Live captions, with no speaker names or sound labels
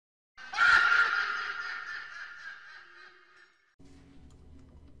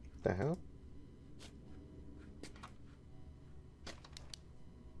The hell?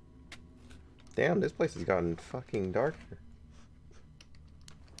 Damn, this place has gotten fucking darker.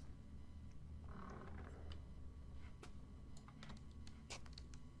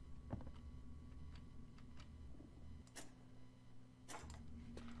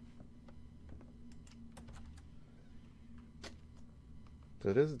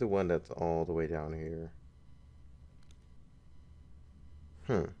 So this is the one that's all the way down here.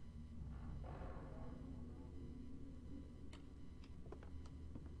 Hmm.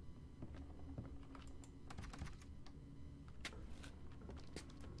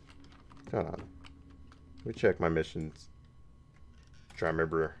 Hold on. Let me check my missions. Try to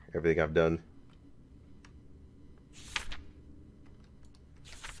remember everything I've done.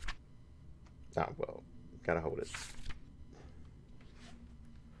 Ah, well, gotta hold it.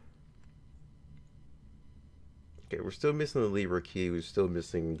 Okay, we're still missing the Libra Key. We're still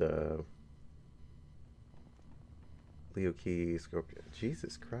missing the Leo Key, Scorpio.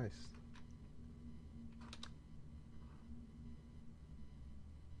 Jesus Christ.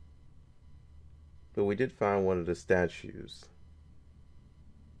 But we did find one of the statues.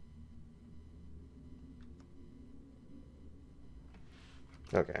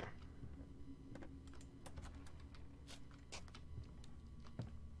 Okay.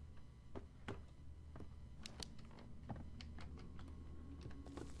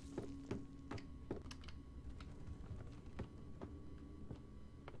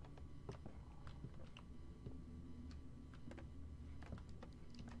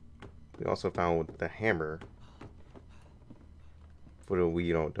 We also found the hammer. But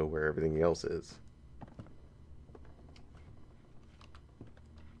we don't know where everything else is.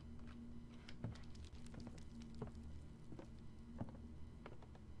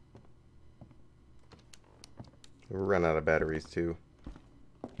 We ran out of batteries too.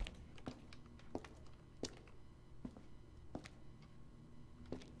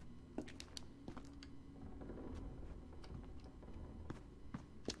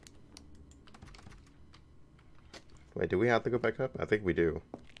 Wait, do we have to go back up? I think we do.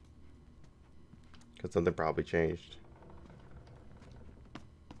 Because something probably changed.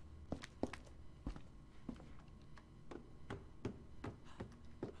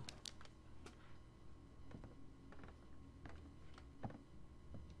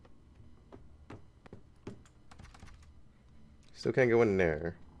 Still can't go in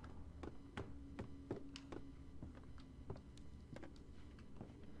there.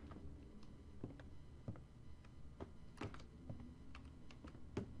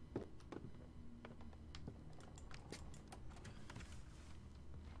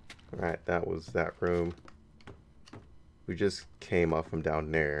 Alright, that was that room. We just came up from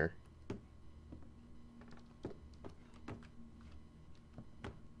down there.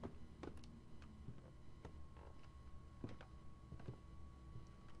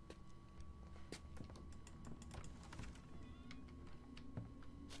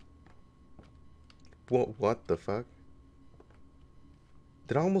 What the fuck?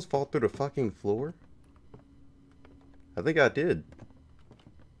 Did I almost fall through the fucking floor? I think I did.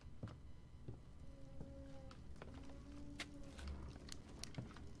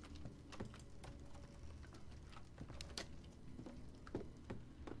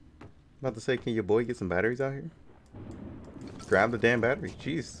 About to say, can your boy get some batteries out here? Grab the damn batteries,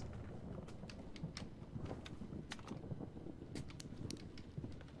 jeez.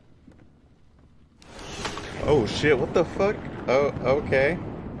 Oh shit, what the fuck? Oh, okay.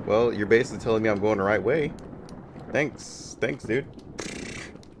 Well, you're basically telling me I'm going the right way. Thanks, dude.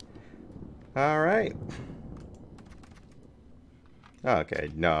 Alright. Okay,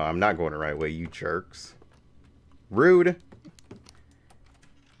 no, I'm not going the right way, you jerks. Rude.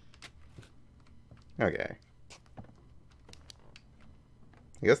 Okay.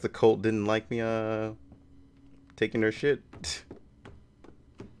 I guess the cult didn't like me, taking their shit.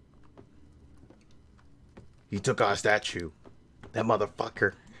 He took our statue. That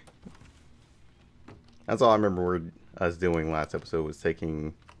motherfucker. That's all I remember us doing last episode, was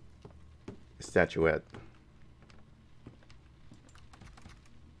taking a statuette.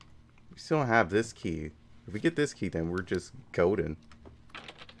 We still don't have this key. If we get this key, then we're just golden.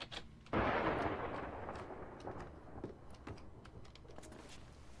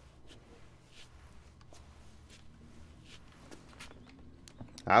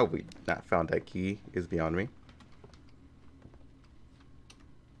 How we not found that key is beyond me.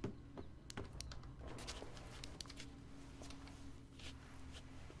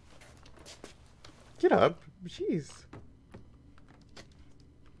 Get up. Jeez.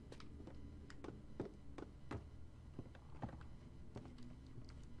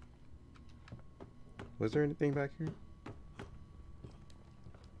 Was there anything back here?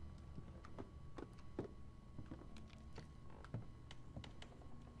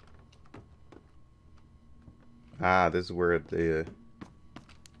 Ah, this is where the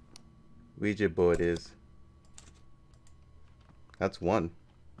Ouija board is. That's one.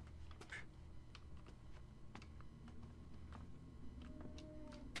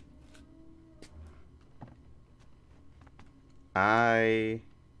 I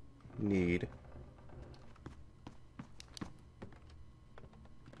need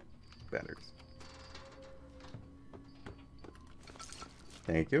batteries.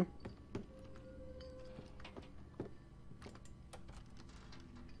 Thank you.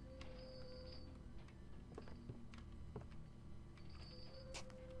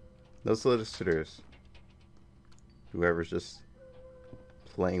 No solicitors. Whoever's just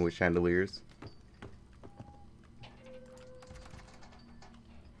playing with chandeliers.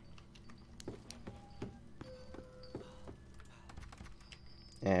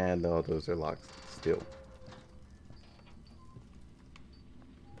 And all those are locked still.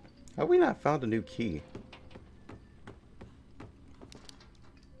 Have we not found a new key?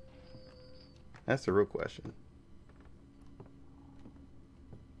 That's the real question.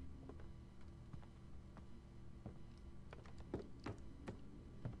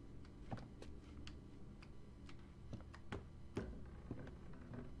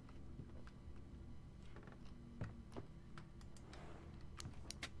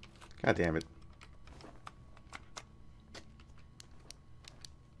 God damn it.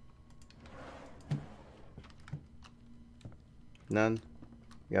 None?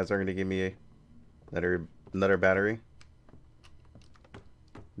 You guys are going to give me another battery?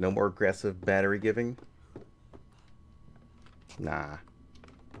 No more aggressive battery giving? Nah.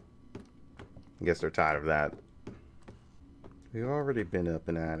 I guess they're tired of that. We've already been up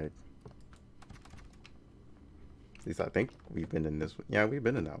and at it. At least I think we've been in this one. Yeah, we've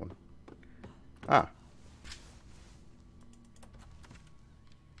been in that one. Ah.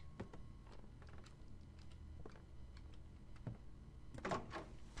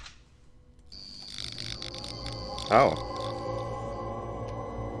 Oh.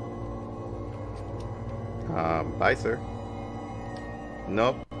 Bye, sir.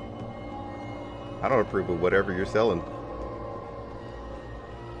 Nope. I don't approve of whatever you're selling.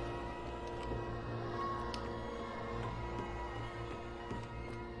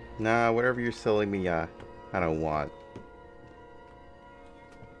 Nah, whatever you're selling me, I don't want.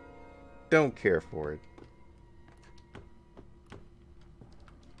 Don't care for it.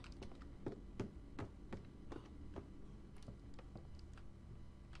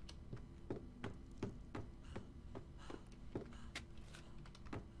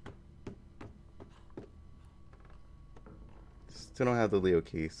 Still don't have the Leo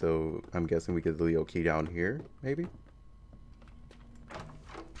key, so I'm guessing we get the Leo key down here, maybe?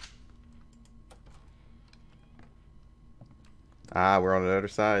 Ah, we're on the other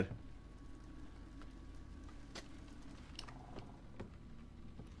side.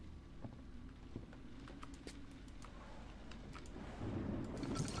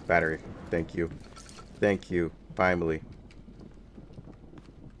 Battery. Thank you. Thank you. Finally.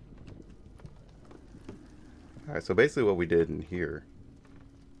 Alright, so basically what we did in here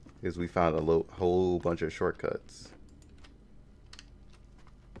is we found a whole bunch of shortcuts.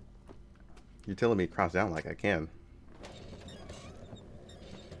 You're telling me to cross down like I can.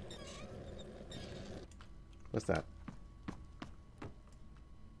 What's that?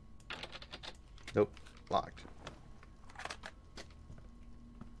 Nope. Locked.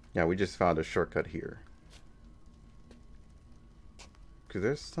 Yeah, we just found a shortcut here. Because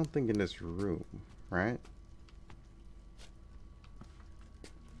there's something in this room, right?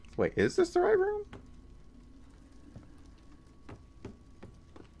 Wait, is this the right room?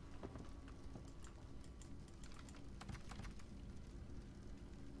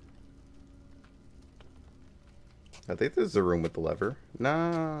 I think this is the room with the lever.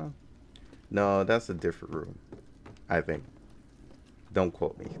 Nah. No, that's a different room. I think. Don't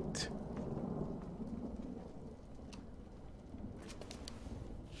quote me.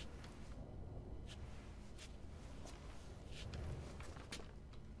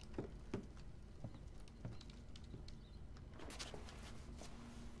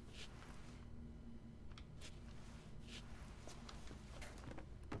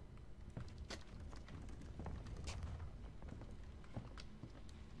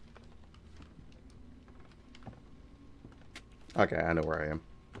 Okay, I know where I am.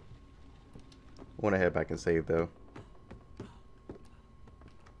 I want to head back and save, though.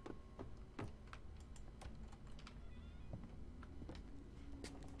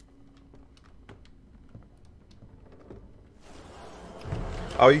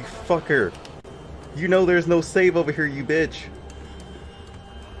 Oh, you fucker. You know there's no save over here, you bitch.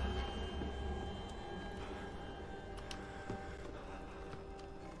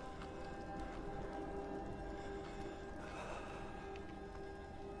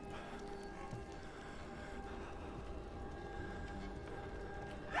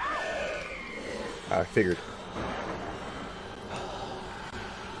 I figured.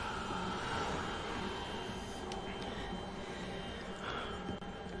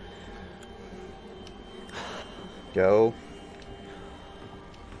 Go.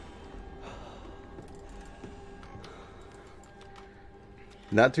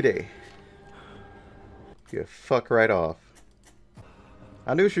 Not today. You fuck right off.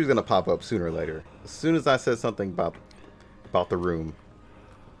 I knew she was gonna pop up sooner or later. As soon as I said something about the room.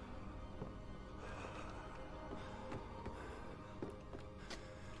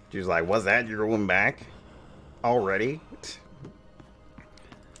 She was like, "Was that your one back? Already?"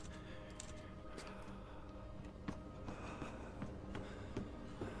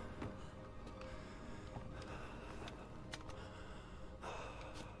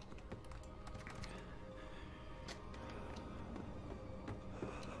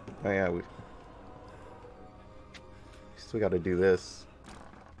 Oh yeah, we still got to do this.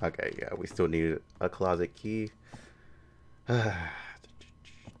 Okay, yeah, we still need a closet key.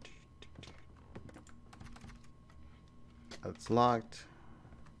 It's locked.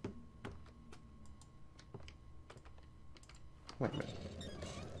 Wait a minute.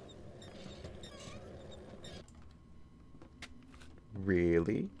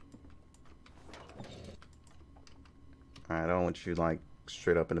 Really? I don't want you like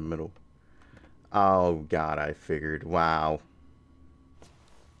straight up in the middle. Oh god, I figured. Wow.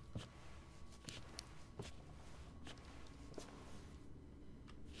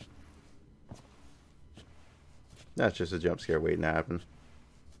 That's just a jump scare waiting to happen.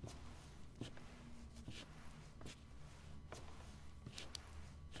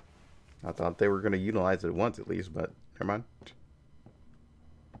 I thought they were going to utilize it once at least, but never mind.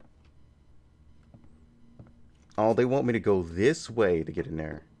 Oh, they want me to go this way to get in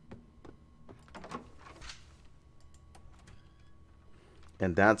there.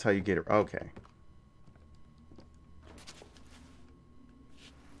 And that's how you get it. Okay.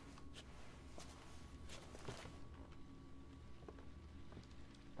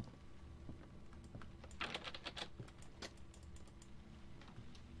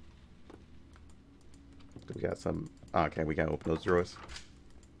 We got some. Okay, we gotta open those drawers.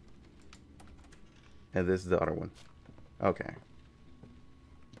 And this is the other one. Okay.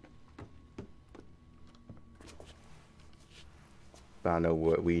 I know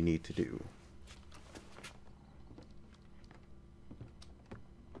what we need to do.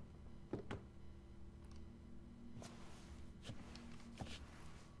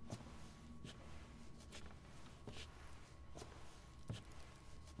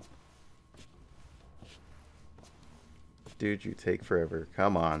 Dude, you take forever.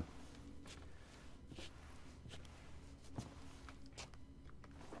 Come on.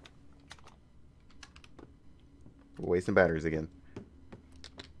 We're wasting batteries again.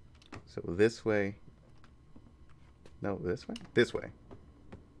 So this way. No, this way? This way.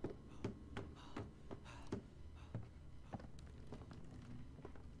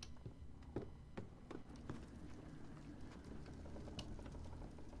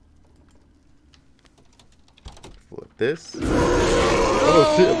 Flip this.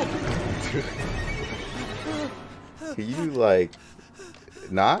 Oh shit. Can you like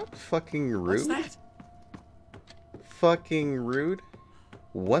not fucking rude? What's that? Fucking rude.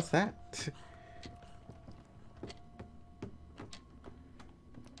 What's that?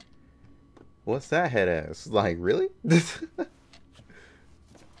 What's that head ass? Like, really?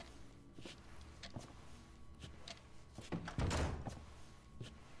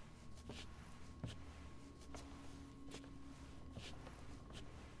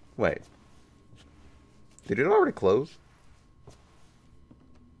 Wait. Did it already close?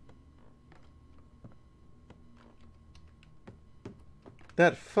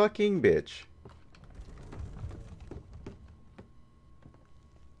 That fucking bitch.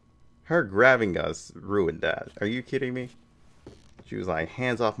 Her grabbing us ruined that. Are you kidding me? She was like,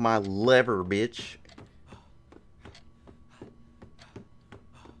 hands off my lever, bitch.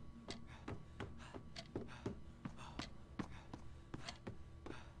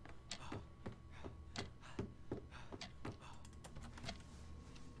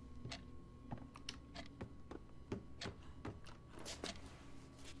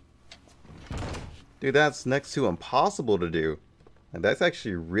 Dude, that's next to impossible to do. And that's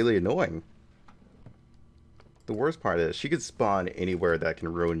actually really annoying. The worst part is she could spawn anywhere that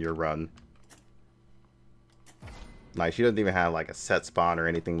can ruin your run. Like, she doesn't even have like a set spawn or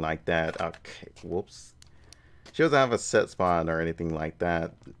anything like that. Okay, whoops. She doesn't have a set spawn or anything like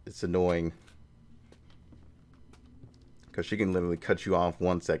that. It's annoying. Because she can literally cut you off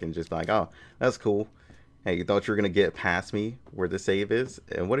 1 second, just like, oh, that's cool. Hey, you thought you were going to get past me where the save is?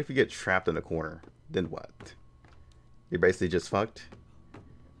 And what if you get trapped in a corner? Then what? You're basically just fucked?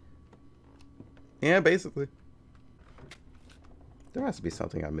 Yeah, basically. There has to be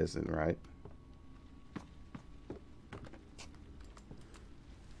something I'm missing, right?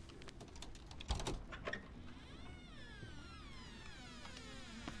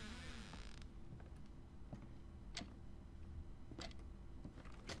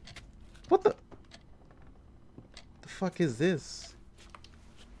 What the fuck is this?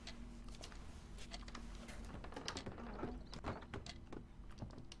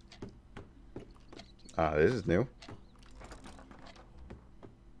 This is new.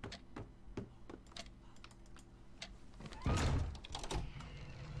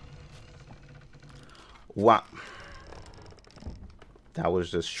 Wow. That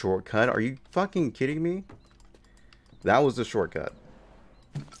was just shortcut. Are you fucking kidding me? That was the shortcut.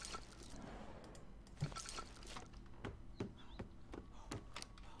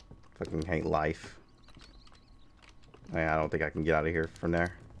 Fucking hate life. I don't think I can get out of here from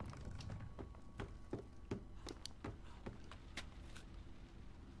there.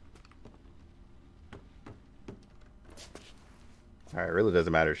 Alright, it really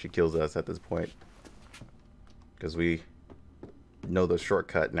doesn't matter if she kills us at this point. Because we know the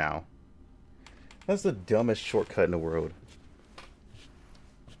shortcut now. That's the dumbest shortcut in the world.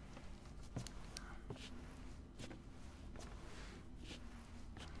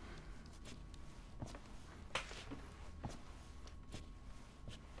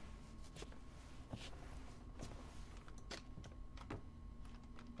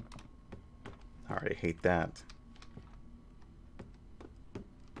 I already hate that.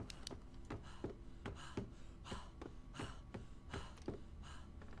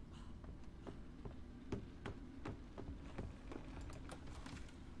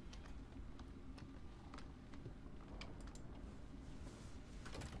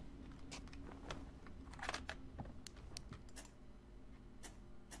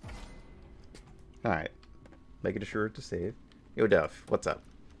 Alright. Making sure to save. Yo, Duff, what's up?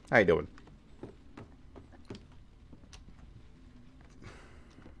 How you doing?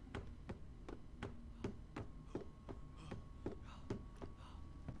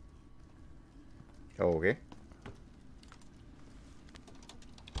 Okay.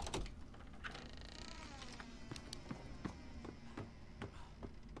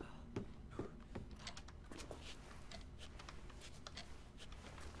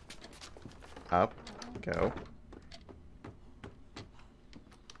 Up. Go.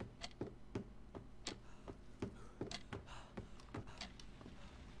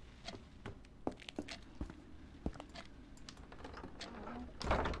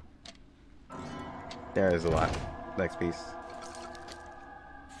 There is a lot. Next piece.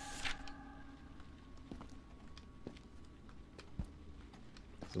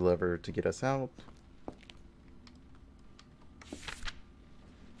 There's a lever to get us out.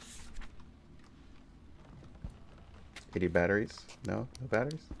 Any batteries? No? No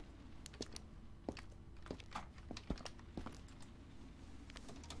batteries?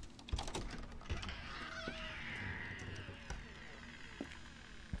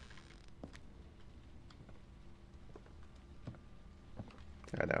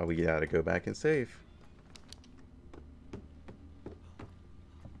 Alright, now we gotta go back and save.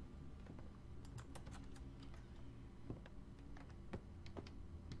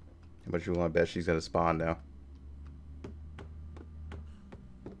 How much you want to bet she's gonna spawn now?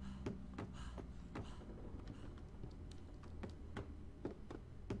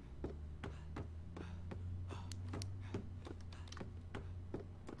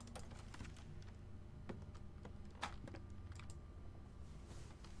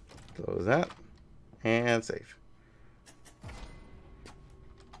 Close that and save.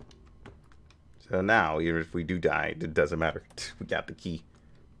 So now, even if we do die, it doesn't matter. We got the key.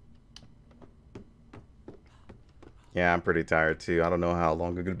 Yeah, I'm pretty tired too. I don't know how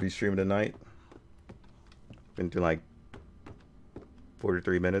long I'm gonna be streaming tonight. Been doing like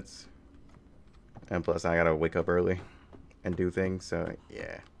 43 minutes. And plus I gotta wake up early and do things, so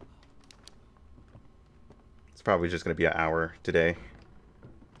yeah. It's probably just gonna be an hour today.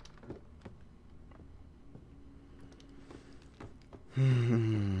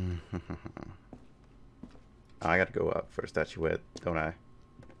 I gotta go up for the statuette, don't I?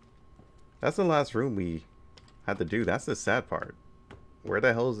 That's the last room we had to do. That's the sad part. Where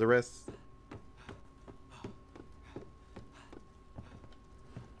the hell is the rest?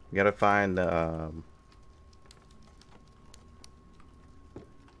 We gotta find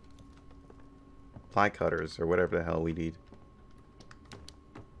ply cutters or whatever the hell we need.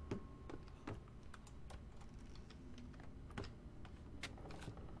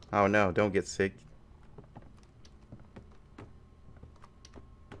 Oh no, don't get sick.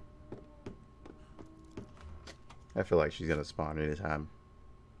 I feel like she's gonna spawn anytime.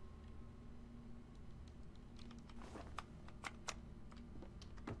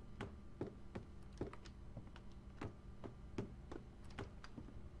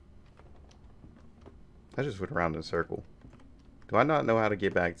 I just went around in a circle. Do I not know how to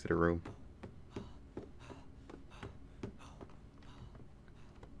get back to the room?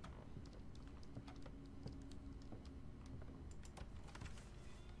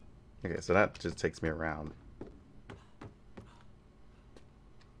 Okay, so that just takes me around.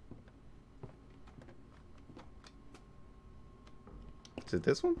 Is it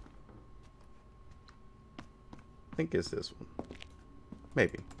this one? I think it's this one.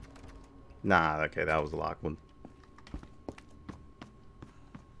 Maybe. Nah, okay, that was the locked one.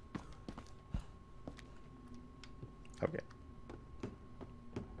 Okay.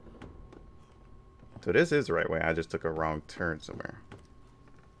 So this is the right way. I just took a wrong turn somewhere.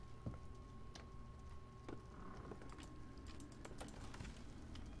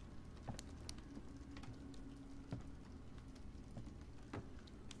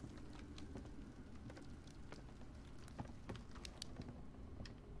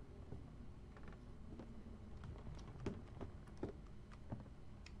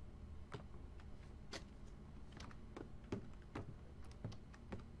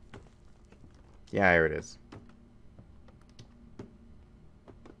 Yeah, here it is.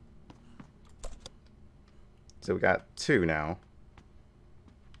 So we got 2 now.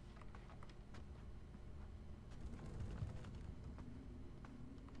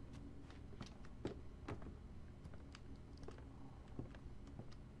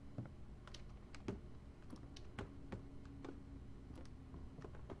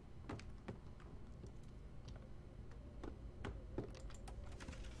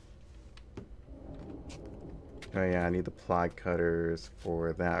 Oh yeah, I need the ply cutters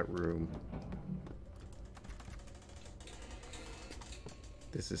for that room.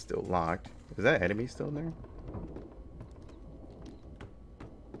 This is still locked. Is that enemy still in there?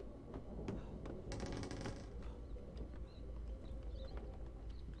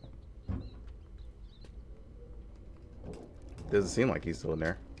 Doesn't seem like he's still in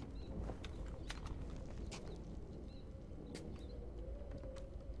there.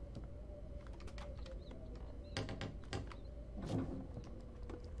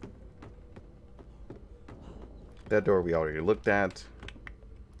 That door we already looked at.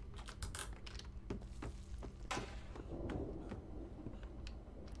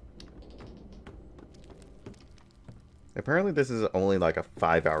 Apparently this is only like a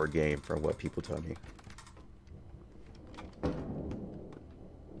 5-hour game from what people tell me.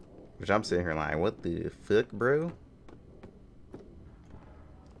 Which I'm sitting here like, what the fuck, bro?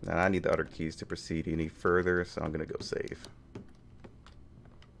 Now I need the other keys to proceed any further, so I'm gonna go save.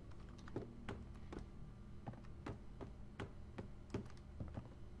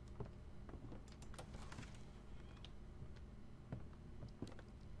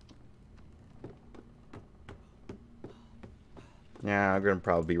 Yeah, I'm gonna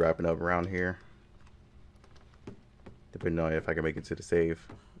probably be wrapping up around here. Depending on if I can make it to the save.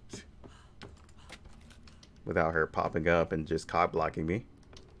 Without her popping up and just cog blocking me.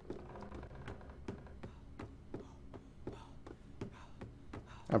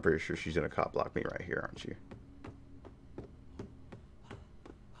 I'm pretty sure she's gonna cop block me right here, aren't you?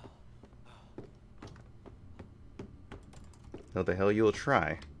 What the hell you'll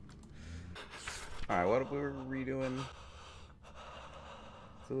try. Alright, what were we doing?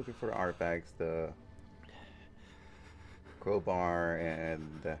 Still looking for the artifacts, the crowbar and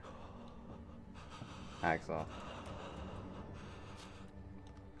the hacksaw.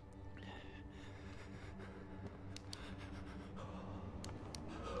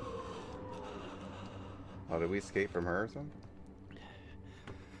 Oh, did we escape from her or something?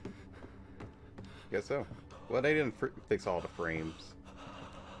 Guess so. Well, they didn't fix all the frames.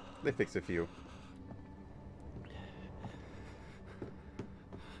 They fixed a few.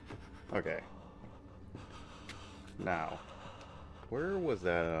 Okay. Now, where was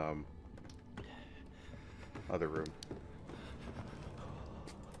that other room?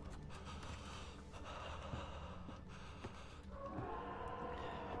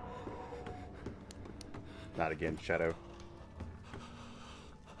 Not again, Shadow.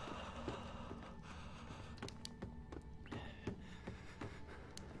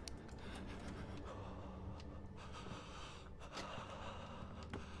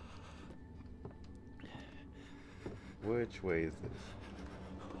 Which way is this?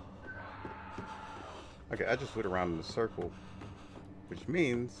 Okay, I just went around in a circle, which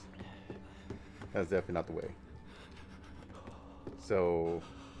means that's definitely not the way. So,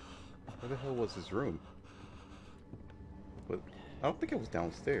 where the hell was this room? But I don't think it was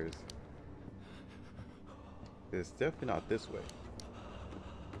downstairs. It's definitely not this way.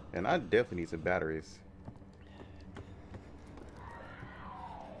 And I definitely need some batteries.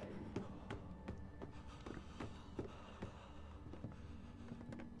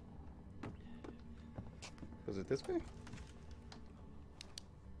 Was it this way?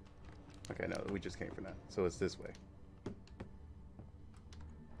 Okay, no, we just came from that. So it's this way.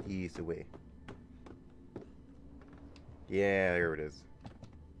 East away. Yeah, there it is.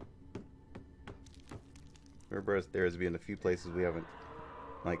 Remember, there's been a few places we haven't,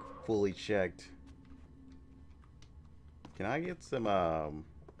 like, fully checked. Can I get some,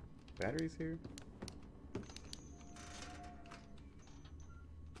 batteries here?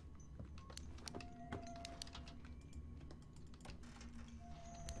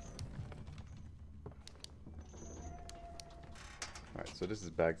 Alright, so this is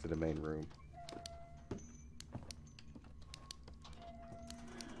back to the main room.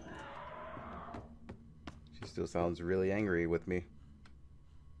 She still sounds really angry with me.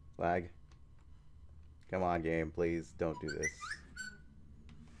 Lag. Come on, game, please don't do this.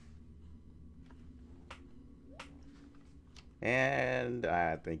 And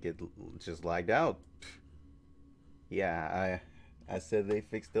I think it just lagged out. Yeah, I said they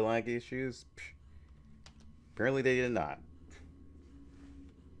fixed the lag issues. Apparently they did not.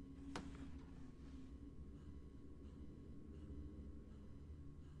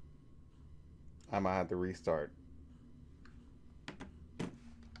 I might have to restart.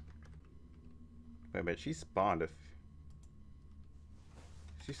 Wait a minute, she spawned.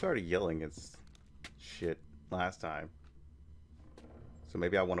 She started yelling at shit last time. So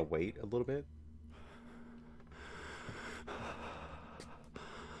maybe I want to wait a little bit.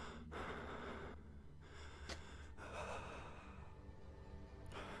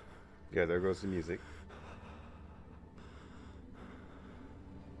 Yeah, there goes the music.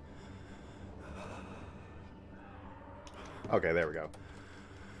 Okay, there we go.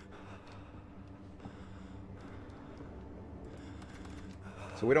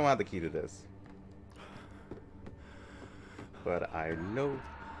 So we don't have the key to this. But I know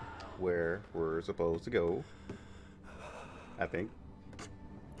where we're supposed to go. I think.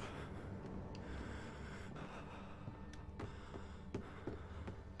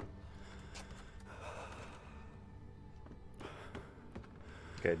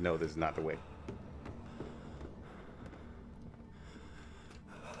 Okay, no, this is not the way.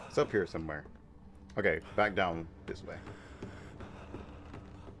 It's up here somewhere. Okay, back down this way.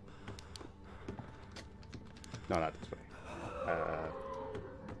 No, not this way.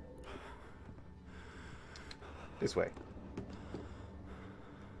 This way.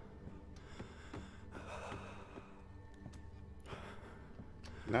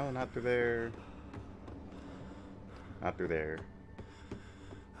 No, not through there. Not through there.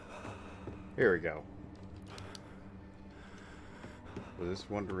 Here we go. Was this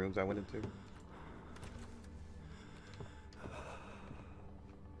one of the rooms I went into?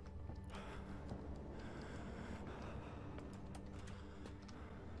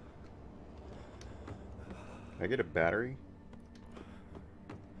 Can I get a battery?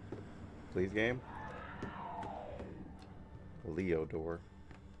 Please, game? Leo door.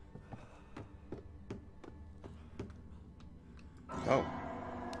 Oh.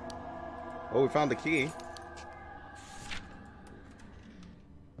 Oh, we found the key.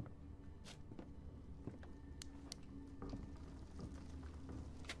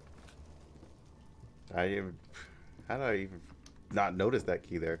 How did I even not notice that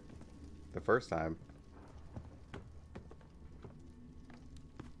key there the first time?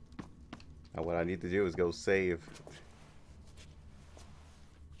 Now what I need to do is go save.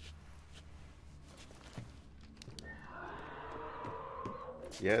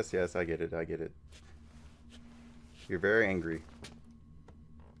 Yes, yes, I get it, I get it. You're very angry.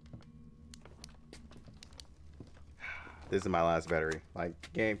 This is my last battery.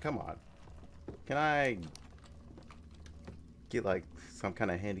 Like, game, come on. Can I get like some kind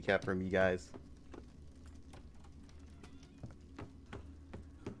of handicap from you guys?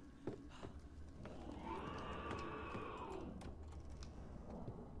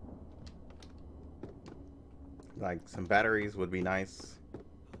 Like, some batteries would be nice.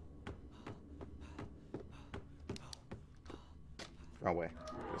 Wrong way.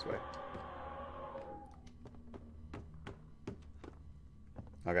 This way.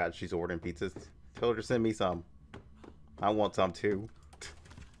 Oh god, she's ordering pizzas. Tell her to send me some. I want some too.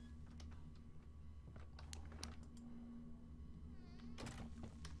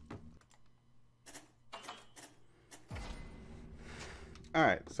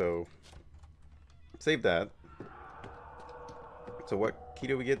 Alright, so save that. So what key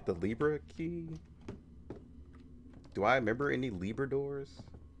do we get? The Libra key? Do I remember any Libra doors?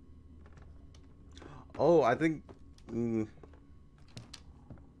 Oh, I think...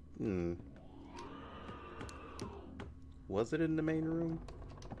 Was it in the main room?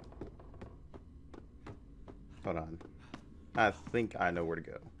 Hold on. I think I know where to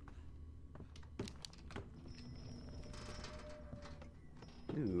go.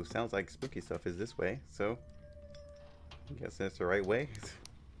 Ooh, sounds like spooky stuff is this way, so I guess that's the right way.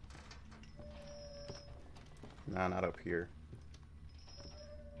 Nah, not up here.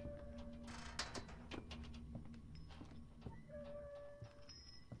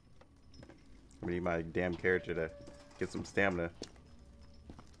 I need my damn character to get some stamina.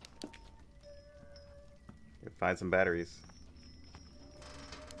 Find some batteries.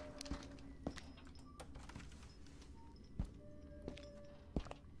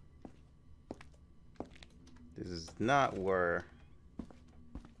 This is not where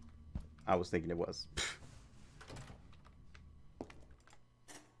I was thinking it was.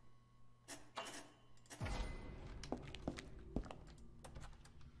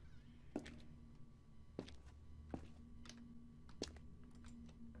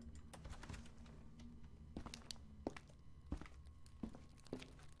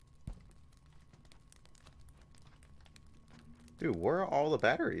 Dude, where are all the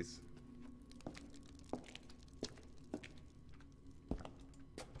batteries?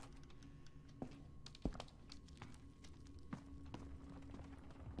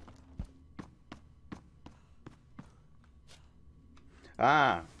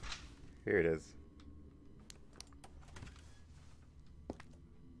 Ah, here it is.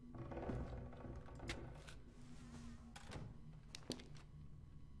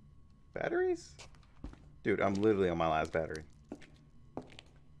 Batteries? Dude, I'm literally on my last battery.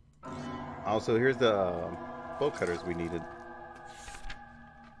 Also, here's the bolt cutters we needed.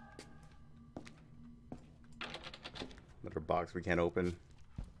 Another box we can't open.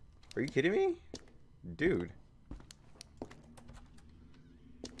 Are you kidding me? Dude.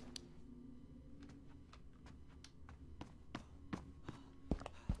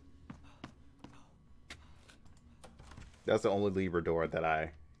 That's the only Libra door that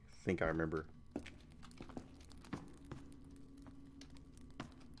I think I remember.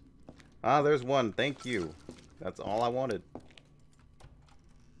 Ah, there's one. Thank you. That's all I wanted.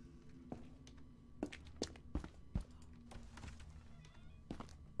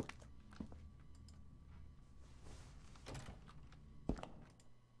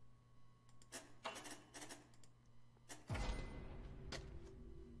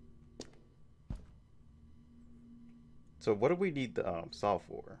 So what do we need the saw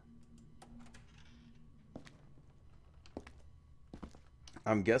for?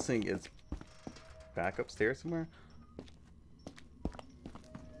 I'm guessing it's back upstairs somewhere.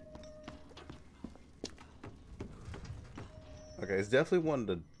 Okay, it's definitely one of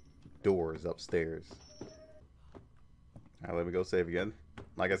the doors upstairs. Alright, let me go save again.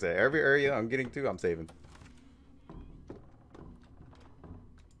 Like I said, every area I'm getting to, I'm saving.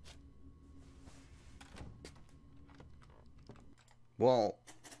 Well,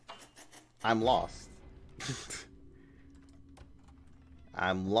 I'm lost.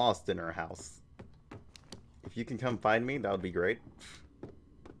 I'm lost in her house. If you can come find me, that would be great.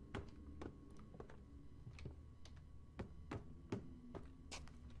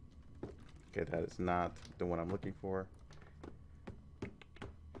 Okay, that is not the one I'm looking for.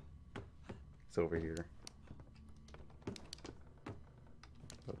 It's over here.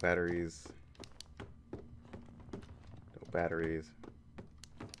 No batteries. No batteries.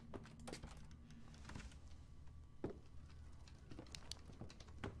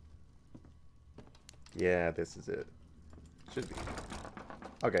 Yeah, this is it. Should be.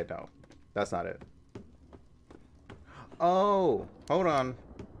 Okay, no. That's not it. Oh, hold on.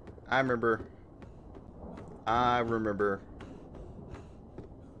 I remember.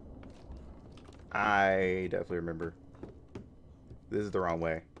 I definitely remember. This is the wrong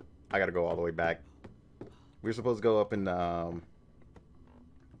way. I gotta go all the way back. We were supposed to go up in the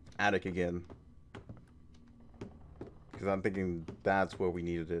attic again. Because I'm thinking that's where we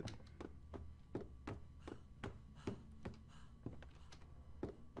needed it.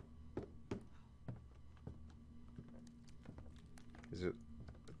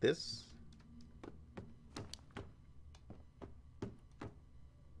 this.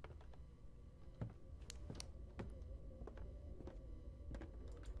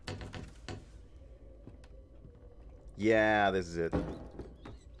 Yeah, this is it.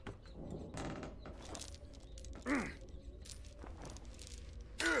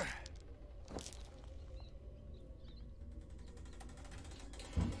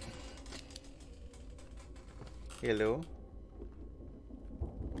 Hello.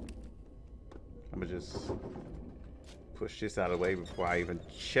 I'm gonna just push this out of the way before I even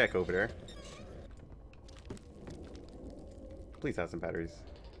check over there. Please have some batteries.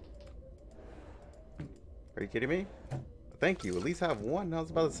 Are you kidding me? Thank you. At least have one. I was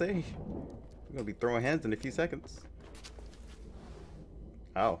about to say. I'm gonna be throwing hands in a few seconds.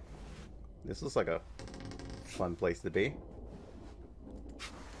 Oh. This looks like a fun place to be.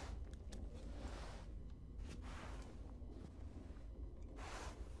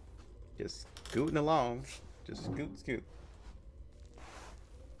 Just scooting along. Just scoot, scoot.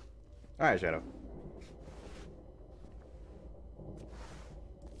 Alright, Shadow.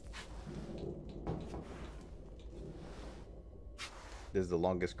 This is the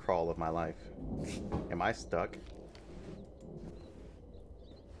longest crawl of my life. Am I stuck?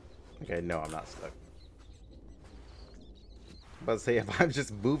 Okay, no, I'm not stuck. I'm about to say, if I'm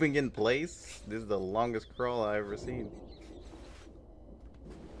just moving in place, this is the longest crawl I've ever seen.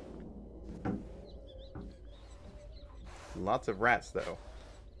 Lots of rats, though.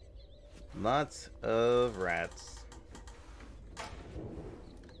 Lots of rats.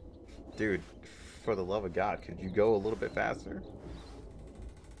 Dude, for the love of God, could you go a little bit faster?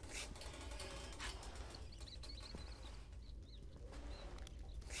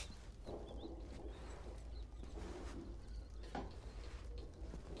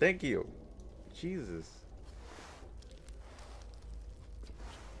 Thank you. Jesus.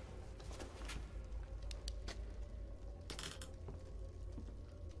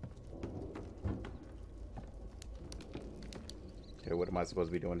 Okay, what am I supposed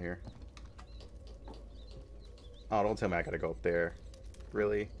to be doing here? Oh, don't tell me I gotta go up there.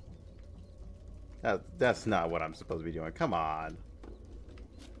 Really? That's not what I'm supposed to be doing. Come on.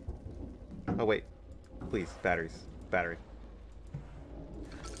 Oh, wait. Please, batteries. Battery.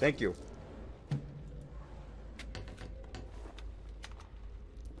 Thank you.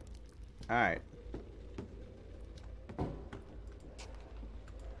 Alright.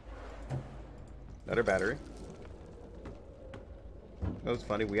 Another battery. That was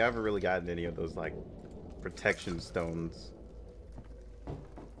funny. We haven't really gotten any of those, like, protection stones.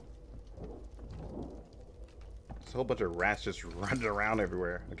 There's a whole bunch of rats just running around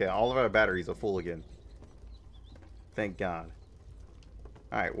everywhere. Okay, all of our batteries are full again. Thank God.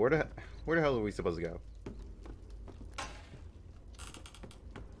 Alright, where the hell are we supposed to go?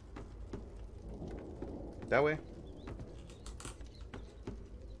 That way?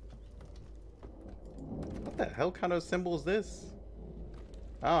 What the hell kind of symbol is this?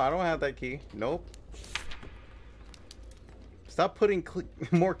 Oh, I don't have that key. Nope. Stop putting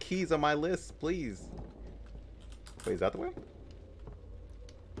more keys on my list, please. Wait, is that the way?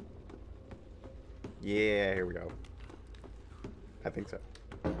 Yeah, here we go. I think so.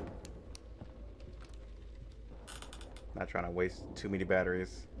 Not trying to waste too many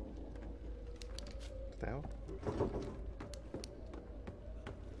batteries. What the hell?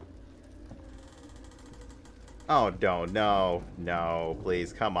 Oh, no,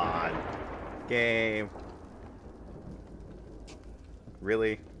 please, come on. Game.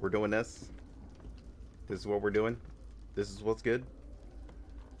 Really? We're doing this? This is what we're doing? This is what's good?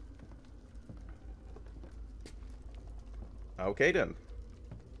 Okay, then.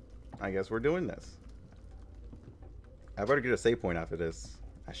 I guess we're doing this. I better get a save point after this.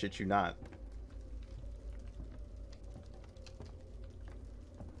 I shit you not.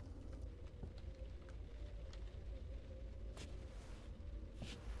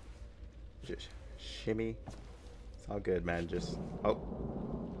 Just shimmy. It's all good, man. Just... Oh.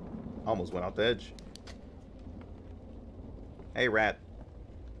 Almost went off the edge. Hey, rat.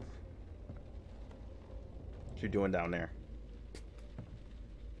 What you doing down there?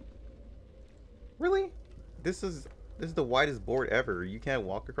 Really? This is the widest board ever. You can't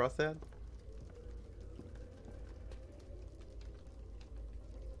walk across that?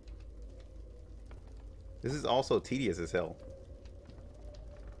 This is also tedious as hell.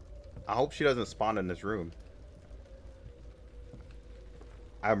 I hope she doesn't spawn in this room.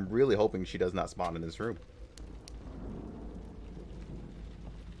 I'm really hoping she does not spawn in this room.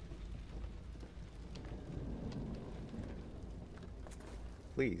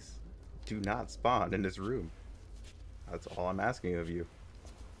 Please, do not spawn in this room. That's all I'm asking of you.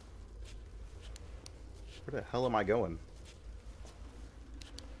 Where the hell am I going?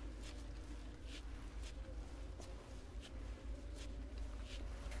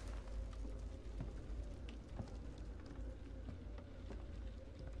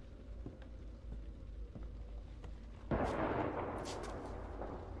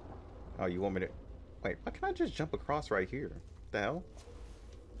 Oh, you want me to... Wait, why can't I just jump across right here? What the hell?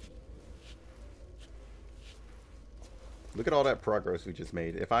 Look at all that progress we just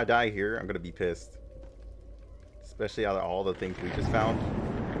made. If I die here, I'm gonna be pissed. Especially out of all the things we just found.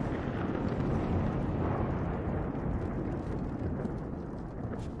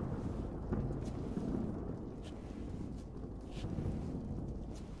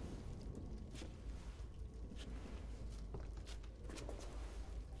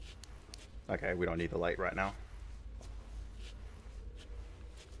 Okay, we don't need the light right now.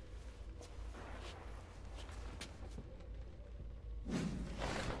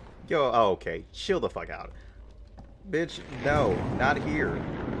 Yo, oh, okay. Chill the fuck out. Bitch, no, not here.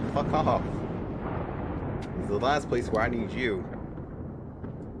 Fuck off. This is the last place where I need you.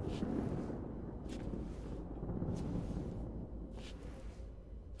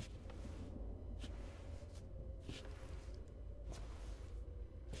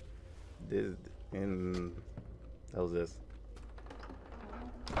 This and that was this.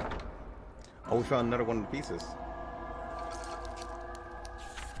 Oh, we found another one of the pieces.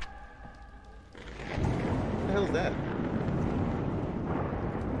 What the hell is that?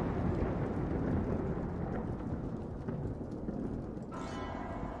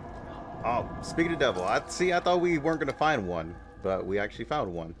 Oh, speaking of the devil, I thought we weren't gonna find one, but we actually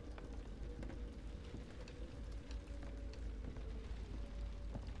found one.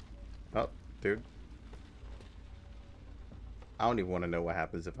 Oh, dude. I don't even want to know what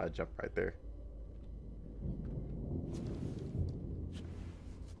happens if I jump right there.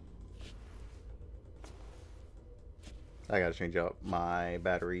 I gotta change out my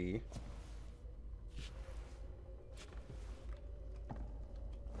battery.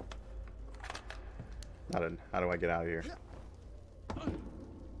 How do I get out of here?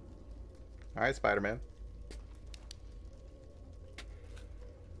 Alright, Spider-Man.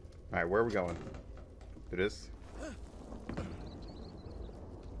 Alright, where are we going? Do this.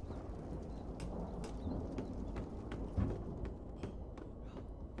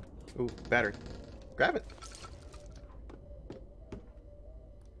 Ooh, battery. Grab it.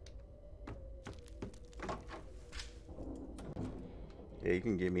 Yeah, you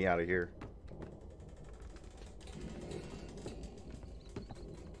can get me out of here.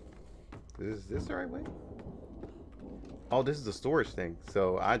 Is this the right way? Oh, this is the storage thing,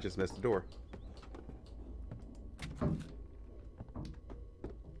 so I just missed the door.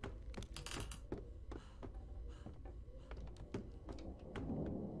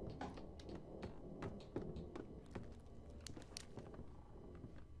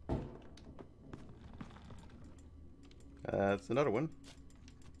 That's another one.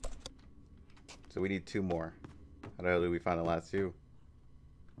 So we need two more. How the hell did we find the last two?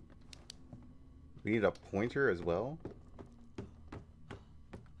 We need a pointer as well.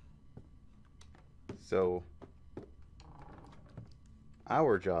 So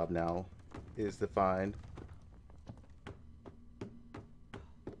our job now is to find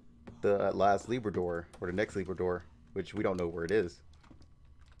the last Libra door, or the next Libra door, which we don't know where it is.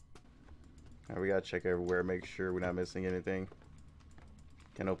 Now we gotta check everywhere, make sure we're not missing anything.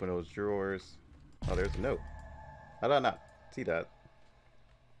 Can't open those drawers. Oh, there's a note. How did I not see that?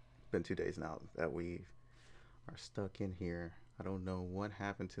 It's been 2 days now that we are stuck in here. I don't know what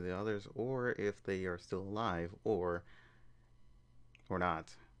happened to the others, or if they are still alive, or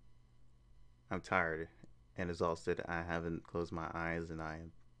not. I'm tired and exhausted. I haven't closed my eyes, and I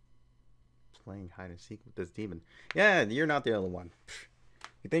am playing hide and seek with this demon. Yeah, you're not the only one.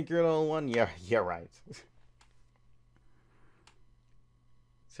 You think you're the only one? Yeah, right.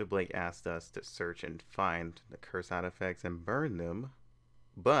 So Blake asked us to search and find the curse artifacts and burn them,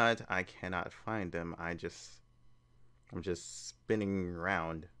 but I cannot find them. I'm just spinning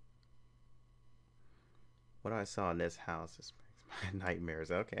around. What I saw in this house is my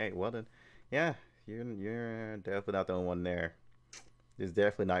nightmares. Okay, well then, yeah, you're definitely not the only one there. There's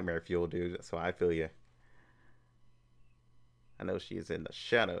definitely nightmare fuel, dude. So I feel you. I know she's in the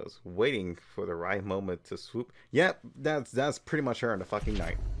shadows, waiting for the right moment to swoop. Yep, that's pretty much her in the fucking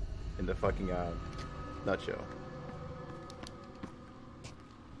night, in the fucking nutshell.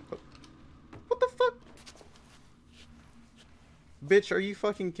 What the fuck? Bitch, are you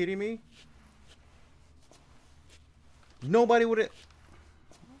fucking kidding me? Nobody would.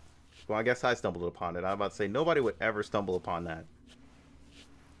 Well, I guess I stumbled upon it. I'm about to say nobody would ever stumble upon that.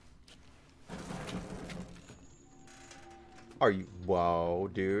 Are you? Whoa,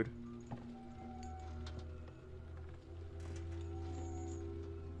 dude.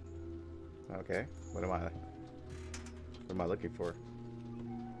 Okay. What am I looking for?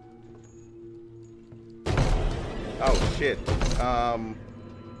 Oh shit.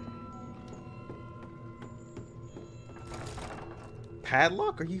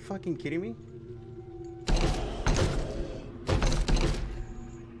 Padlock? Are you fucking kidding me?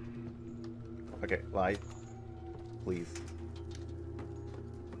 Okay, lie. Please.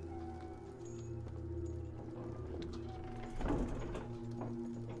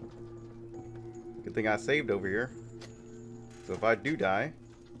 Good thing I saved over here. So if I do die,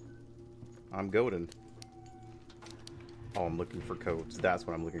 I'm golden. Oh, I'm looking for codes. That's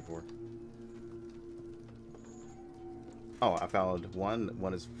what I'm looking for. Oh, I found one.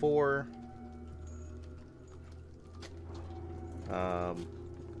 One is 4.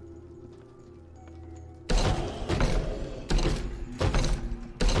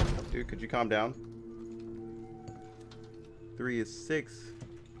 Dude, could you calm down? 3 is 6.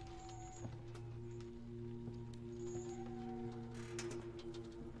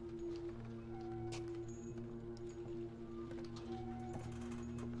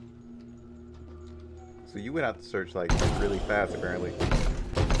 So you would have to search like really fast, apparently.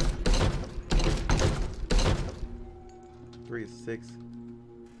 3 is 6.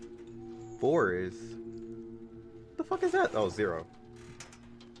 4 is... What the fuck is that? Oh, 0.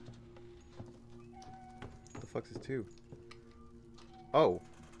 What the fuck is 2? Oh.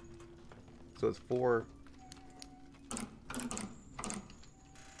 So it's 4.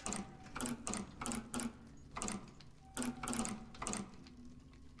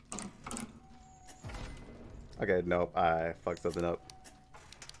 Okay, nope. I fucked something up.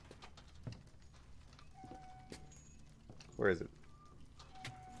 Where is it?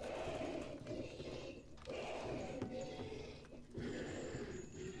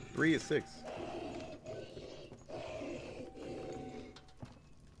 Three is 6.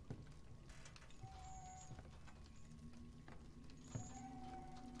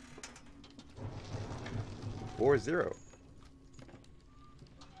 Four is 0.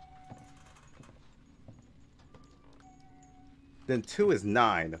 Then 2 is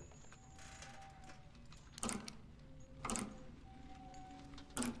 9.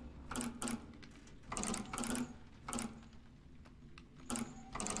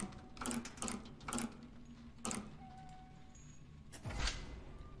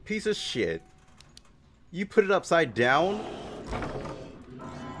 Piece of shit. You put it upside down?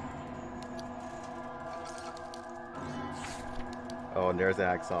 Oh, and there's the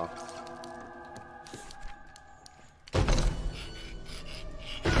hacksaw.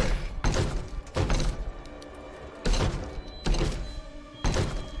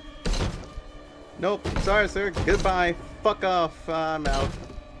 Nope. Sorry, sir. Goodbye. Fuck off. I'm out.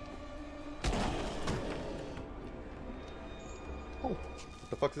 Oh, what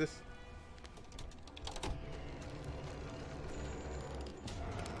the fuck is this?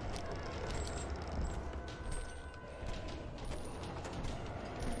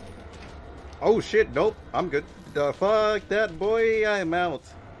 Oh shit, nope, I'm good. Fuck that, boy, I'm out.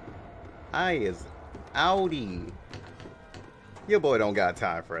 I is outie. Your boy don't got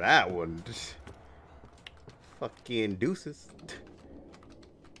time for that one. Fucking deuces.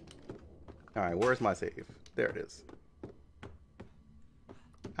 Alright, where's my save? There it is.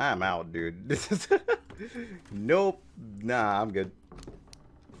 I'm out, dude. This is nope. Nah, I'm good.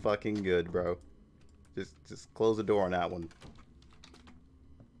 Fucking good, bro. Just close the door on that one.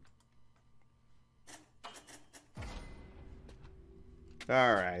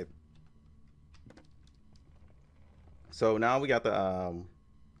 Alright. So now we got the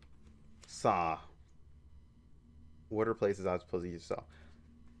saw. What are places I was supposed to use saw?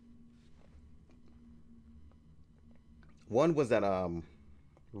 One was that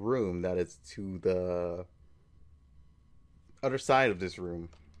room that is to the other side of this room.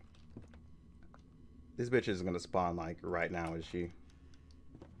 This bitch is gonna spawn like right now, is she?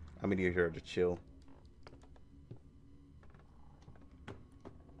 I'm gonna need her to chill.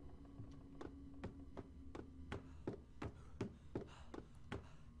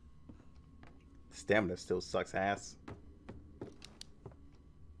 Stamina still sucks ass.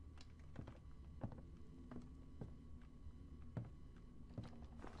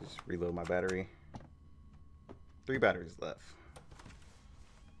 Just reload my battery. 3 batteries left.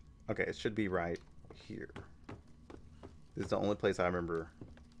 Okay, it should be right here. This is the only place I remember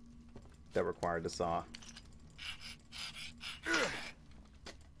that required the saw.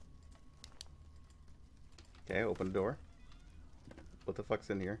 Okay, open the door. What the fuck's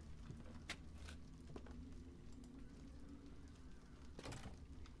in here?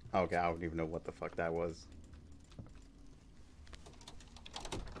 Okay, I don't even know what the fuck that was.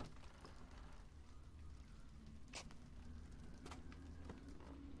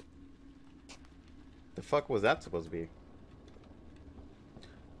 The fuck was that supposed to be?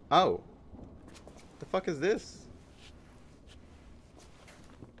 Oh. The fuck is this?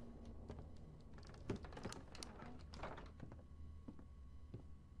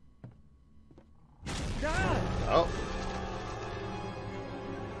 Oh.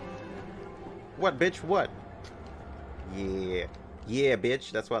 What, bitch? What? Yeah. Yeah,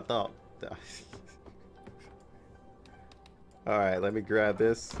 bitch. That's what I thought. Alright, let me grab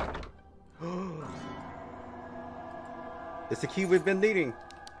this. It's the key we've been needing.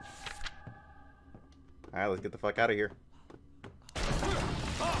 Alright, let's get the fuck out of here.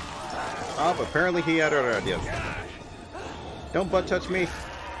 Oh, but apparently he had other ideas. Don't butt touch me.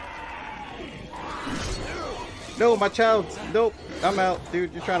 No, my child. Nope. I'm out,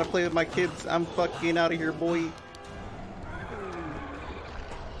 dude. You're trying to play with my kids. I'm fucking out of here, boy.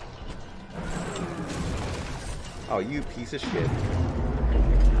 Oh, you piece of shit.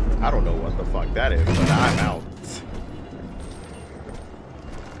 I don't know what the fuck that is, but I'm out.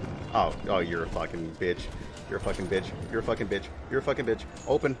 Oh, you're a fucking bitch. You're a fucking bitch. You're a fucking bitch. You're a fucking bitch.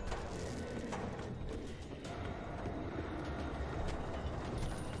 Open.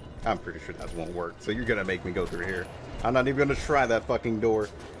 I'm pretty sure that won't work, so you're gonna make me go through here. I'm not even gonna try that fucking door.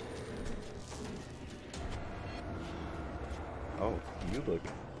 Oh, you look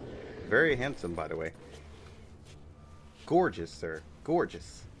very handsome, by the way. Gorgeous, sir.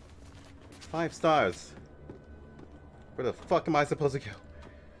 Gorgeous. 5 stars. Where the fuck am I supposed to go?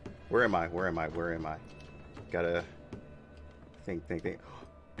 Where am I? Where am I? Where am I? Gotta think.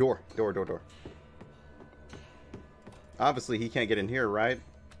 Door. Obviously, he can't get in here, right?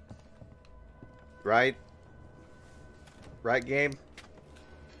 Right? Right, game?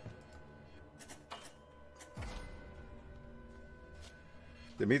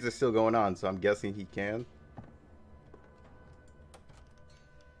 The music's still going on, so I'm guessing he can.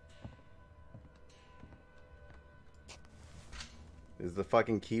 This is the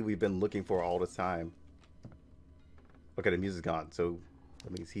fucking key we've been looking for all the time. Okay, the music's gone, so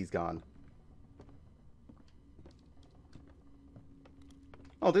that means he's gone.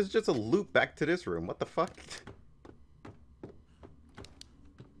 Oh, this is just a loop back to this room. What the fuck?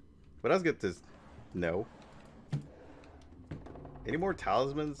 But I was get this. No. Any more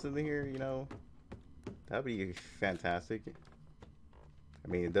talismans in here, you know? That'd be fantastic. I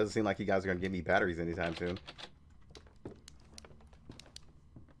mean, it doesn't seem like you guys are going to give me batteries anytime soon.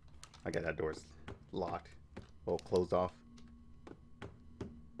 Okay, that door's locked. Well, closed off.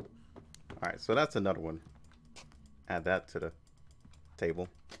 Alright, so that's another one. Add that to the table.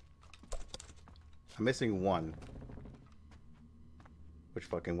 I'm missing one. Which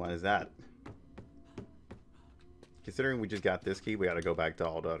fucking one is that? Considering we just got this key, we gotta go back to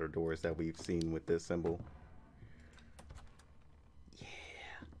all the other doors that we've seen with this symbol. Yeah.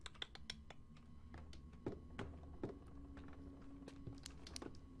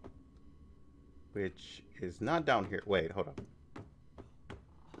 Which is not down here. Wait, hold on.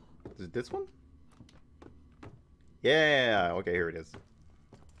 Is it this one? Yeah, okay, here it is.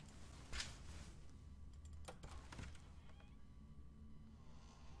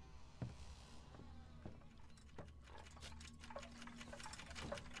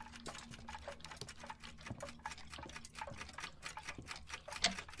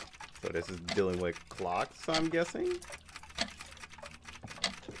 So this is dealing with clocks, I'm guessing?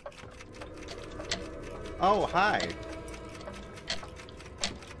 Oh, hi.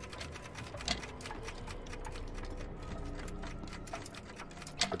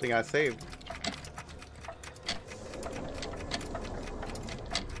 Good thing I saved.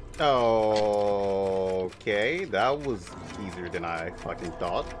 Okay, that was easier than I fucking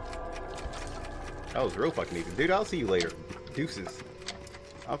thought. That was real fucking easy. Dude, I'll see you later. Deuces.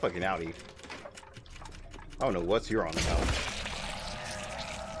 I'm fucking outie. I don't know what you're on about.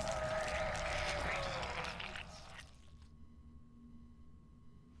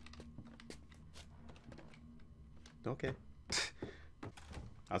 Okay.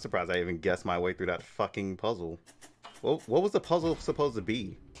 I'm surprised I even guessed my way through that fucking puzzle. Well, what was the puzzle supposed to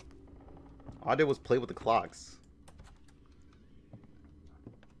be? All I did was play with the clocks.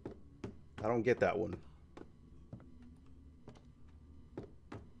 I don't get that one.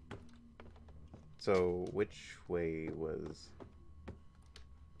 So, which way was...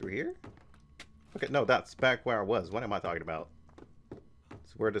 through here? Okay, no, that's back where I was. What am I talking about?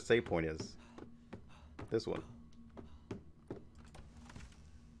 It's where the save point is. This one.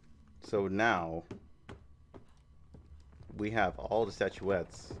 So now... we have all the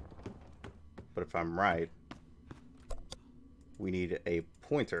statuettes. But if I'm right, we need a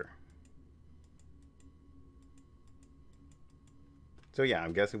pointer. So yeah,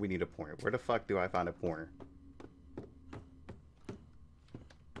 I'm guessing we need a pointer. Where the fuck do I find a pointer?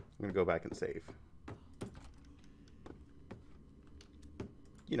 I'm gonna go back and save.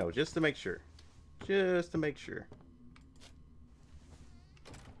 You know, just to make sure. Just to make sure.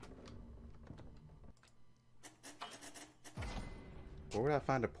 Where would I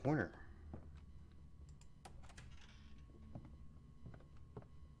find a pointer?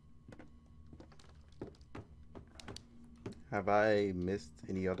 Have I missed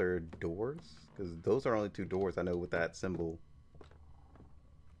any other doors? Because those are only 2 doors I know with that symbol.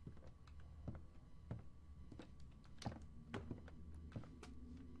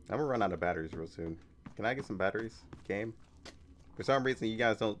 I'm gonna run out of batteries real soon. Can I get some batteries, game? For some reason, you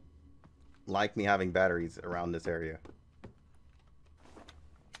guys don't like me having batteries around this area.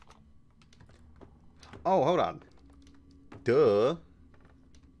 Oh, hold on. Duh.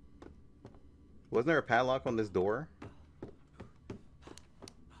 Wasn't there a padlock on this door?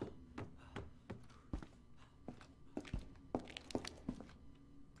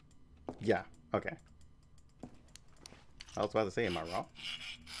 Yeah, okay. I was about to say, am I wrong?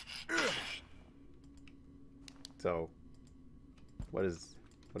 So, what is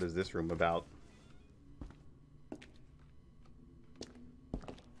this room about?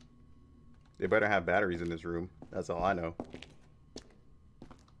 They better have batteries in this room. That's all I know.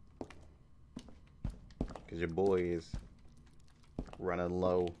 Because your boy is running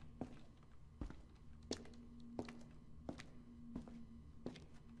low.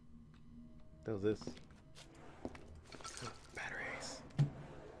 What is this? Batteries.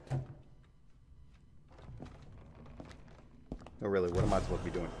 No, really, what am I supposed to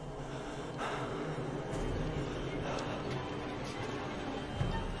be doing?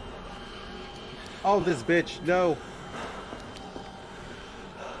 Oh, this bitch, no.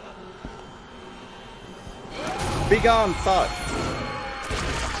 Be gone, thought.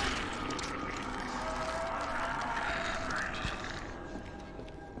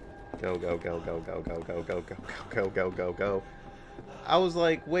 Go, go, go, go, go, go, go, go, go, go, go, go, go. I was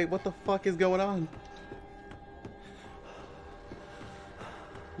like, wait, what the fuck is going on?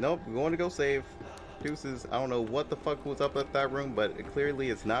 Nope, we want to go save. Deuces. I don't know what the fuck was up at that room, but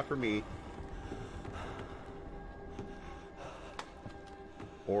clearly it's not for me.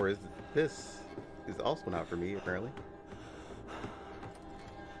 Or is this is also not for me, apparently.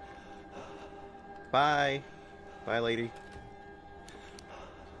 Bye. Bye, lady.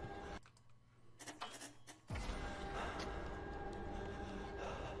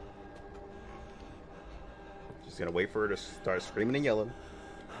 Just gonna wait for her to start screaming and yelling.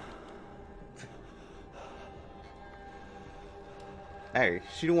 Hey,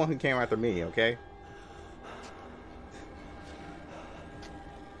 she the one who came after me, okay?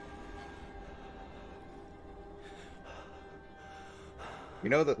 You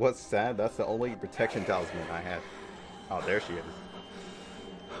know that what's sad? That's the only protection talisman I have. Oh, there she is.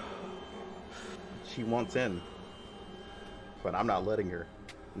 She wants in. But I'm not letting her.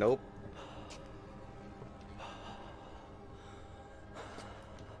 Nope.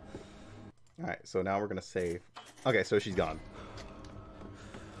 Alright, so now we're gonna save. Okay, so she's gone.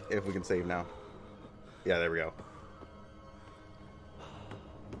 If we can save now. Yeah, there we go.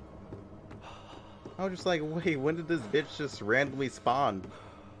 I was just like, wait, when did this bitch just randomly spawn?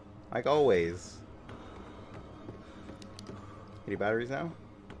 Like always. Any batteries now?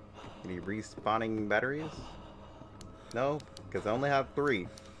 Any respawning batteries? No, because I only have 3.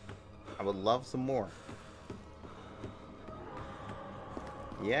 I would love some more.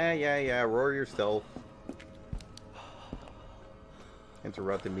 Yeah, roar yourself.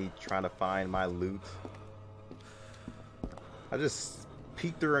 Interrupted me trying to find my loot. I just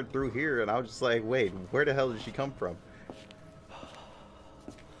peeked through here and I was just like, wait, where the hell did she come from?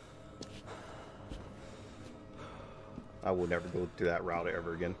 I will never go to that route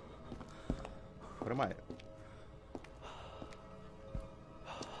ever again. What am I?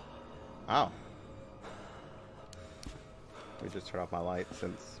 Oh. Let me just turn off my light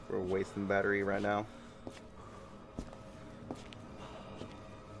since we're wasting battery right now.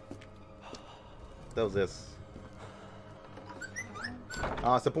 That was this.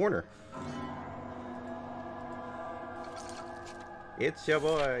 Ah, it's a pointer. It's your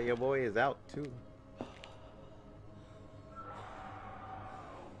boy. Your boy is out too.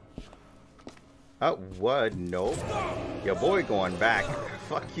 Oh, what? Nope. Your boy going back.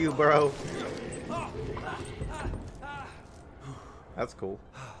 Fuck you, bro. That's cool.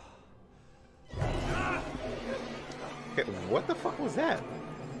 Okay, what the fuck was that?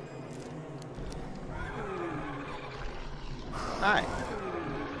 Hi.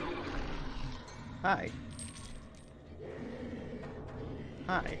 Hi.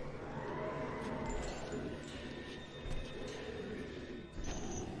 Hi.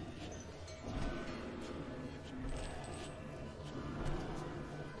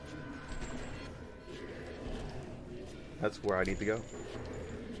 That's where I need to go.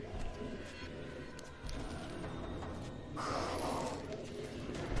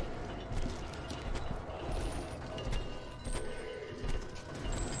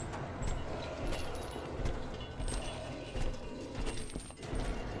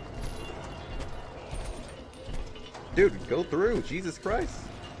 Dude, go through. Jesus Christ.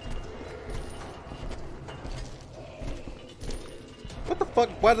 What the fuck?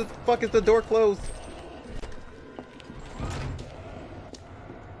 Why the fuck is the door closed?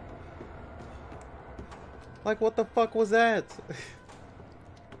 Like, what the fuck was that?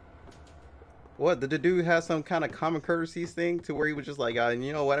 What, did the dude have some kind of common courtesies thing to where he was just like,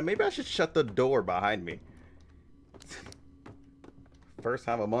 you know what, maybe I should shut the door behind me. First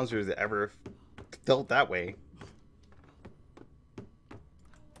time a monster has ever felt that way.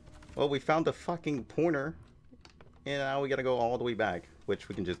 Well, we found the fucking pointer, and now we gotta go all the way back, which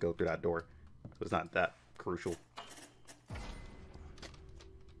we can just go through that door. So it's not that crucial.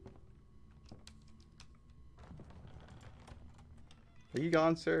 Are you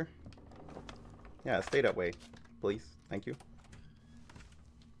gone, sir? Yeah, stay that way, please. Thank you.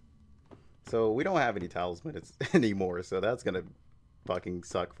 So we don't have any talismans anymore, so that's gonna fucking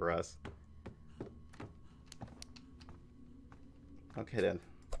suck for us. Okay then.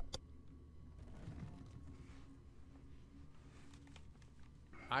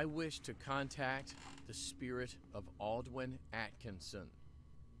 I wish to contact the spirit of Aldwin Atkinson.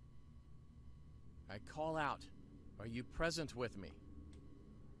 I call out. Are you present with me?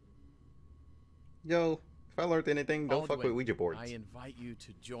 Yo, if I learned anything, don't fuck with Ouija boards. I invite you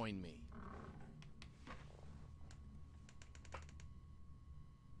to join me.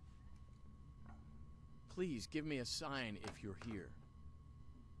 Please give me a sign if you're here.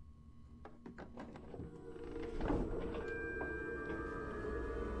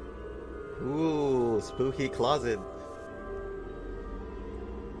 Ooh, spooky closet.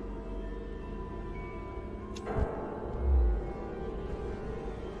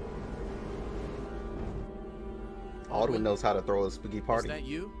 Aldwin knows how to throw a spooky party. Is that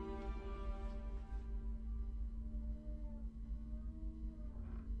you?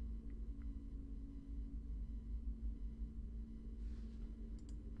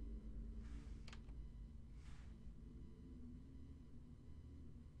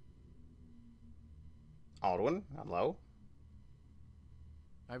 Aldwin, hello?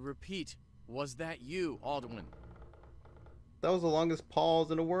 I repeat, was that you, Aldwin? That was the longest pause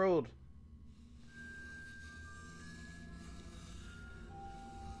in the world.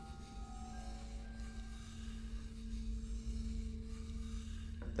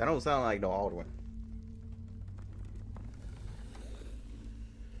 That don't sound like no Aldwin.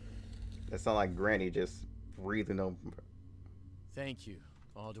 That sound like Granny just breathing over. Thank you,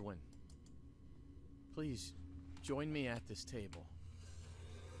 Aldwin. Please, join me at this table.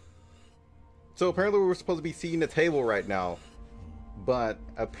 So apparently we're supposed to be seeing the table right now. But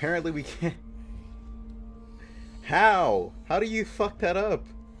apparently we can't. How? How do you fuck that up?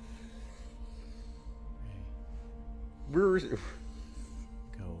 We're...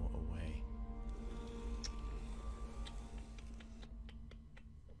 Go away.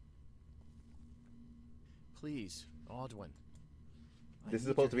 Please, Aldwin. This is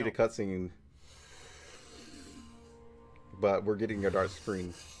supposed to be the cutscene. But we're getting a dark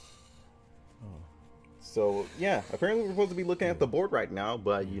screen. Oh. So, yeah. Apparently we're supposed to be looking at the board right now.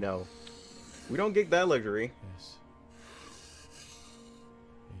 But, you know, we don't get that luxury. S.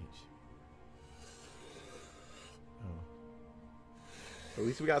 H. O. At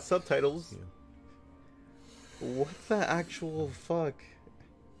least we got subtitles. Q. What the actual fuck?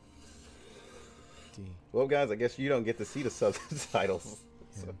 D. Well, guys, I guess you don't get to see the subtitles.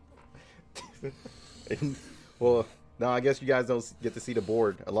 So. Well, no, I guess you guys don't get to see the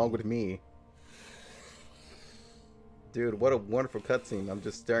board along with me. Dude, what a wonderful cutscene. I'm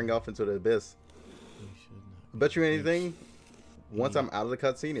just staring off into the abyss. Bet you anything, once I'm out of the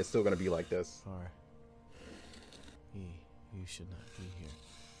cutscene, it's still going to be like this. R. E. You should not be here.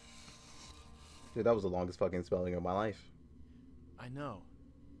 Dude, that was the longest fucking spelling of my life. I know.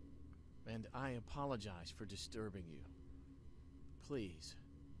 And I apologize for disturbing you. Please,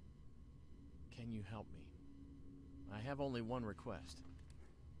 can you help me? I have only one request.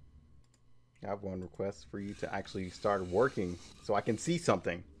 I have one request for you to actually start working so I can see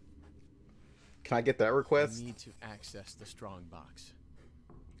something. Can I get that request? I need to access the strong box.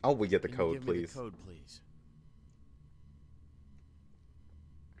 Oh, we get the Can code, you give please. me the code, please.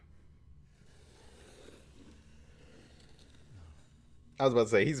 I was about to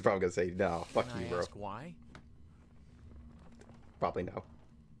say, he's probably gonna say, no, fuck Can you, I bro. ask why? Probably no.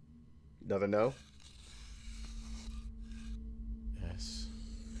 Another no? S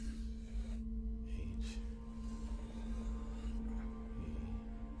H E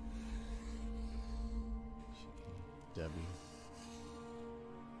G W.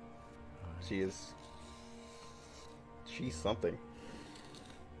 She's something.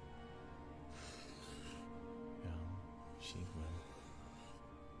 L. She will.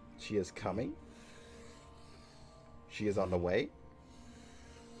 She is coming. She is on the way.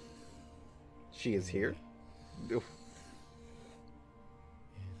 She is here. Oof.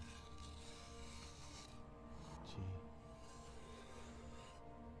 G R.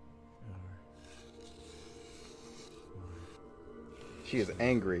 She is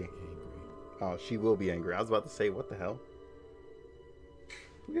angry. Oh, she will be angry. I was about to say, what the hell?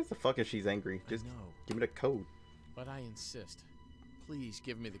 Who gives a fuck if she's angry? Just give me the code. But I insist. Please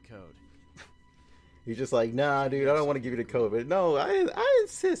give me the code. He's just like, nah, dude, I don't want to give you the code. But no, I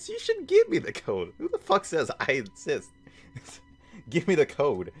insist. You should give me the code. Who the fuck says I insist? Give me the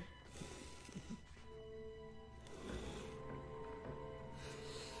code.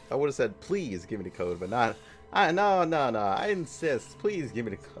 I would have said, please give me the code, but not. No. I insist. Please give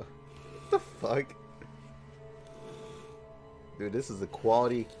me the code. What the fuck? Dude, this is a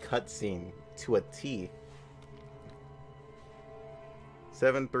quality cutscene to a T.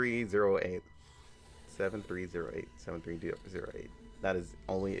 7308. 7308. 7308. That is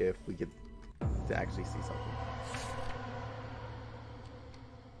only if we get to actually see something.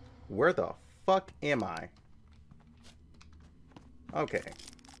 Where the fuck am I? Okay.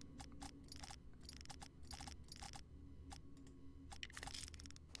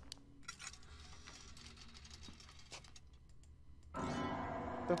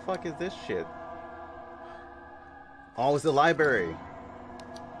 The fuck is this shit? Oh, it's the library.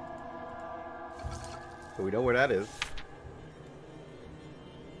 So we know where that is.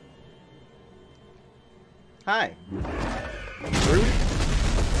 Hi. Rude.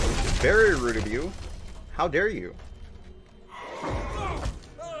 Very rude of you. How dare you?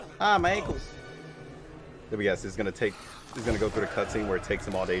 Ah, my ankles. Let me guess. It's gonna go through the cutscene where it takes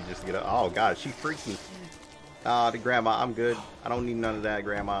him all day just to get up. Oh god, she freaks me. Ah, the grandma, I'm good. I don't need none of that,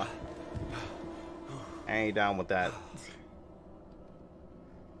 grandma. I ain't down with that.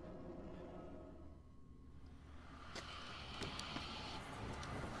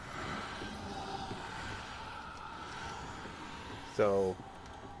 So,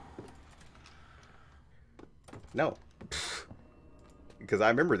 no, because I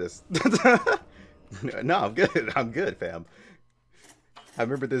remember this. No, I'm good. I'm good, fam. I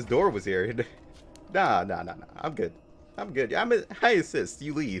remember this door was here. Nah. I'm good. I'm good. I insist.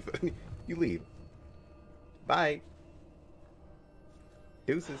 You leave. You leave. Bye.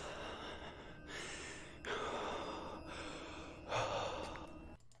 Deuces.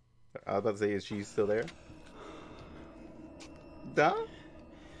 I was about to say, is she still there? Duh?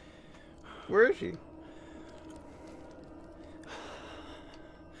 Where is she?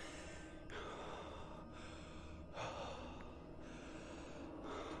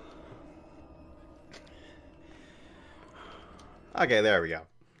 Okay, there we go.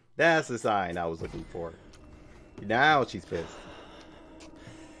 That's the sign I was looking for. Now she's pissed.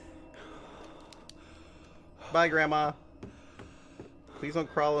 Bye, Grandma. Please don't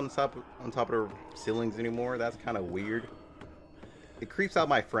crawl on top of the ceilings anymore. That's kind of weird. It creeps out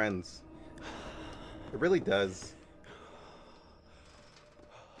my friends. It really does.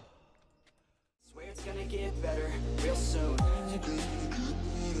 Swear it's gonna get better real soon.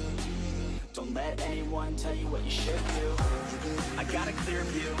 Don't let anyone tell you what you should do. I got a clear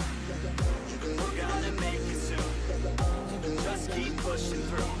view. We're gonna make it soon. Just keep pushing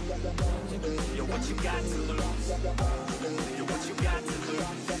through. You're what you got to lose. You're what you got to lose.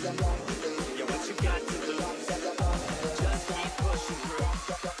 You're what you got to lose. Just keep pushing through.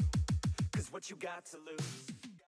 'Cause what you got to lose.